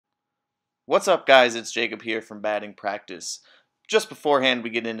What's up, guys? It's Jacob here from Batting Practice. Just beforehand we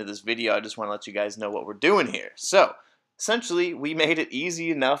get into this video, I just want to let you guys know what we're doing here. So, essentially, we made it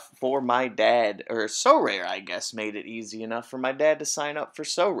easy enough for my dad, or Sorare, I guess, made it easy enough for my dad to sign up for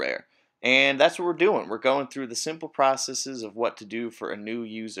Sorare. And that's what we're doing. We're going through the simple processes of what to do for a new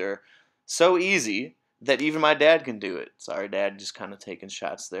user. So easy that even my dad can do it. Sorry, Dad, just kind of taking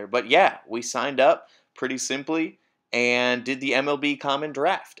shots there. But yeah, we signed up pretty simply and did the MLB Common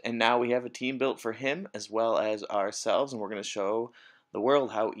Draft. And now we have a team built for him as well as ourselves, and we're going to show the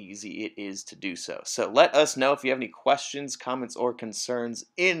world how easy it is to do so. So let us know if you have any questions, comments, or concerns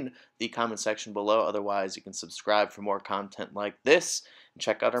in the comment section below. Otherwise, you can subscribe for more content like this. And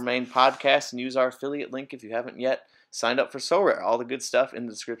check out our main podcast and use our affiliate link if you haven't yet signed up for Sorare. All the good stuff in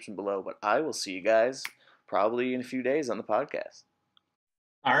the description below. But I will see you guys probably in a few days on the podcast.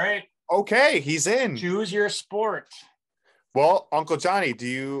 All right. Okay, he's in. Choose your sport. Well, Uncle Johnny,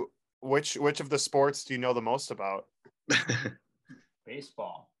 which of the sports do you know the most about?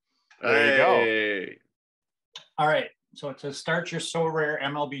 Baseball. There you go. All right. So to start your Sorare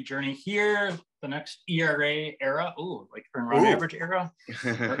MLB journey here, the next ERA era. Ooh, like run average era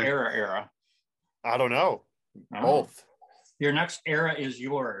or era? I don't know. Oh. Both. Your next era is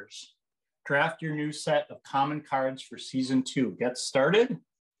yours. Draft your new set of common cards for season 2. Get started.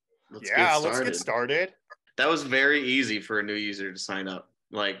 Let's get started. That was very easy for a new user to sign up.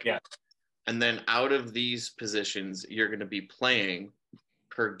 Yeah. And then out of these positions, you're going to be playing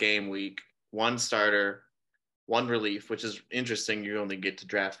per game week, one starter, one relief, which is interesting. You only get to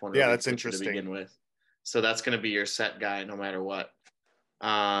draft one. Yeah, relief that's interesting to begin with. So that's going to be your set guy no matter what.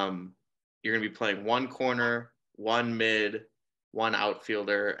 You're going to be playing one corner, one mid, one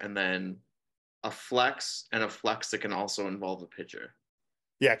outfielder, and then a flex that can also involve a pitcher.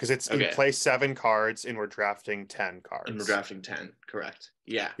 Yeah, because it's you play 7 cards and we're drafting 10 cards. And we're drafting 10, correct.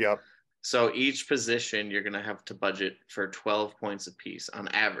 Yeah. Yep. So each position you're going to have to budget for 12 points apiece on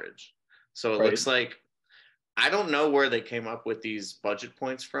average. So it looks like, I don't know where they came up with these budget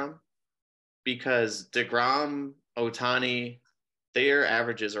points from, because DeGrom, Ohtani, their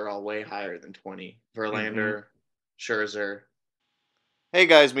averages are all way higher than 20. Verlander, Scherzer. Hey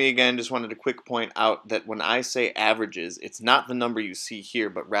guys, me again. Just wanted to quick point out that when I say averages, it's not the number you see here,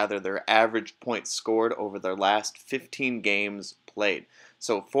 but rather their average points scored over their last 15 games played.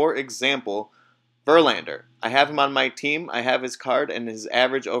 So, for example, Verlander. I have him on my team. I have his card, and his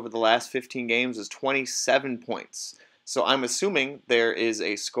average over the last 15 games is 27 points. So I'm assuming there is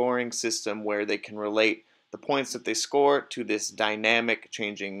a scoring system where they can relate the points that they score to this dynamic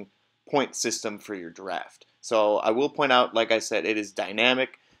changing point system for your draft. So I will point out, like I said, it is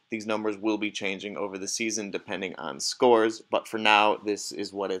dynamic. These numbers will be changing over the season depending on scores, but for now, this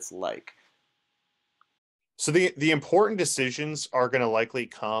is what it's like. So the important decisions are going to likely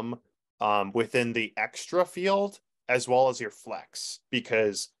come within the extra field as well as your flex,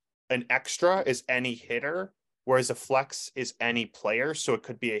 because an extra is any hitter, whereas a flex is any player. So it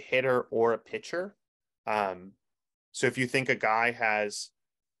could be a hitter or a pitcher. So if you think a guy has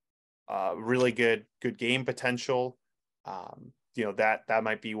really good game potential, that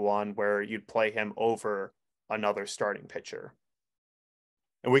might be one where you'd play him over another starting pitcher.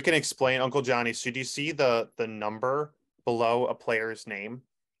 And we can explain, Uncle Johnny. So do you see the number below a player's name?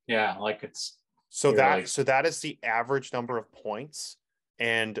 Yeah, like it's so that is the average number of points,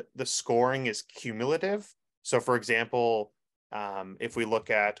 and the scoring is cumulative. So for example, if we look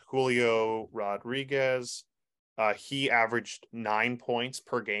at Julio Rodriguez, he averaged 9 points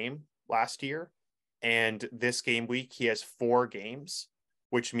per game last year, and this game week he has 4 games,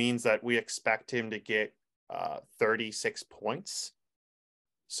 which means that we expect him to get 36 points.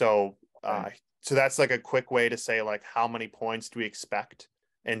 So so that's like a quick way to say, like, how many points do we expect?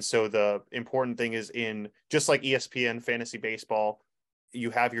 And so the important thing is, in just like ESPN fantasy baseball, you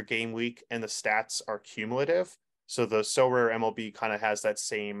have your game week and the stats are cumulative. So the Sorare MLB kind of has that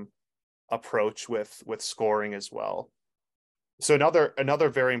same approach with scoring as well. So another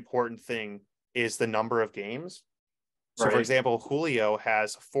very important thing is the number of games. So for example, Julio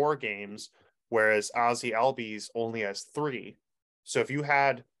has 4 games, whereas Ozzie Albies only has 3. So if you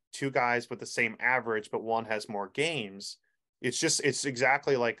had 2 guys with the same average, but one has more games, it's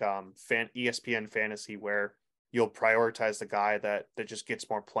exactly like ESPN fantasy, where you'll prioritize the guy that just gets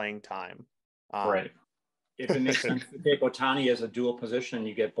more playing time. If it makes sense to take Ohtani as a dual position,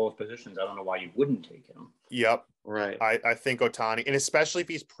 you get both positions. I don't know why you wouldn't take him. Yep. Right. I think Ohtani, and especially if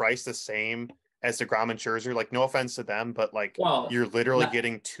he's priced the same as DeGrom and Scherzer, like, no offense to them, but you're literally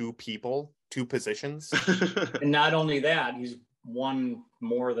getting 2 positions. And not only that, he's won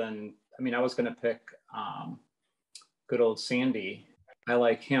more than, I was going to pick good old Sandy I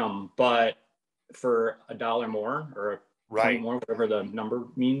like him, but for $1 more or a point more, whatever the number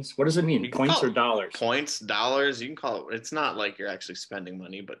means. What does it mean? Points or dollars? Points, dollars. You can call it. It's not like you're actually spending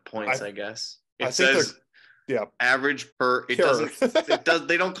money, but points, I guess. It says average per. It doesn't. It does.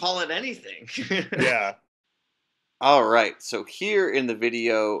 They don't call it anything. Yeah. All right. So here in the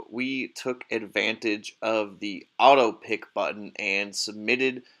video, we took advantage of the auto pick button and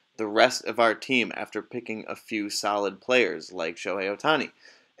submitted the rest of our team after picking a few solid players like Shohei Ohtani.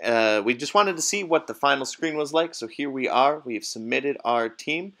 We just wanted to see what the final screen was like, so here we are. We've submitted our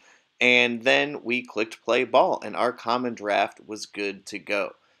team, and then we clicked play ball, and our common draft was good to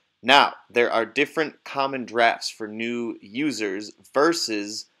go. Now, there are different common drafts for new users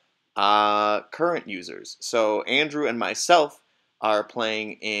versus current users. So Andrew and myself are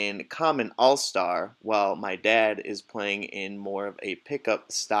playing in Common All-Star, while my dad is playing in more of a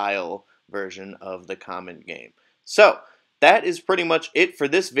pickup style version of the Common game. So, that is pretty much it for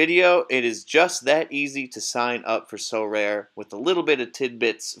this video. It is just that easy to sign up for Sorare with a little bit of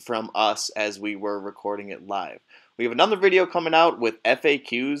tidbits from us as we were recording it live. We have another video coming out with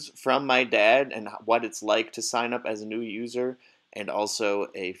FAQs from my dad and what it's like to sign up as a new user, and also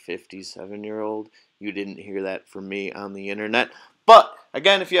a 57-year-old. You didn't hear that from me on the internet. But,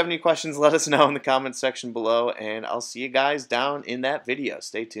 again, if you have any questions, let us know in the comments section below, and I'll see you guys down in that video.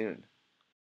 Stay tuned.